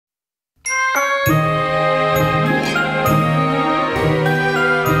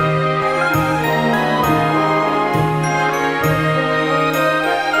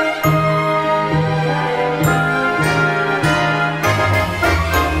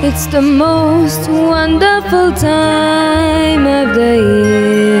It's the most wonderful time of the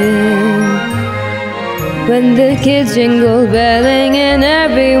year, when the kids jingle belling and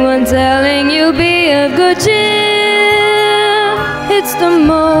everyone telling you be of good cheer. It's the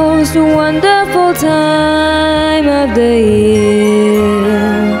most wonderful time of the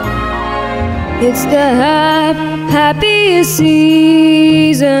year. It's the happiest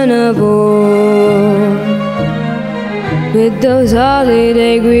season of all, with those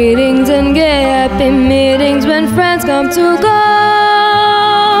holiday greetings and gay happy meetings when friends come to go.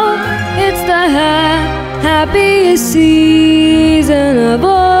 It's the happiest season of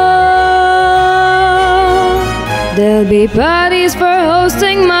all. There'll be parties for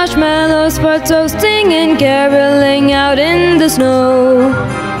hosting, marshmallows for toasting, and caroling out in the snow.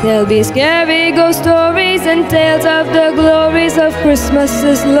 There'll be scary ghost stories and tales of the glories of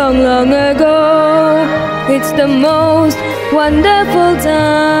Christmases long, long ago. It's the most wonderful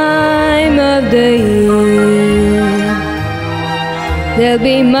time of the year. There'll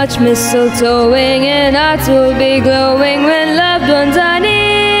be much mistletoeing and hearts will be glowing when loved ones are near.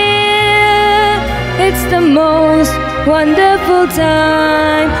 It's the most wonderful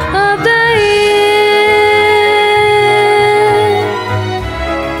time of the year.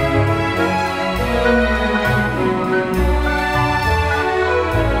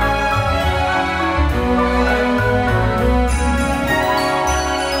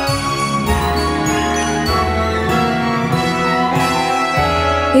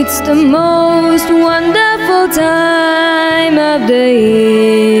 It's the most wonderful time of the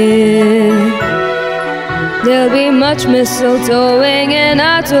year. There'll be much mistletoeing and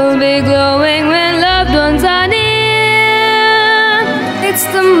hearts will be glowing when loved ones are near. It's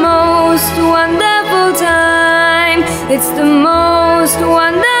the most wonderful time. It's the most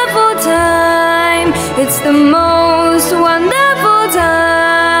wonderful time. It's the most wonderful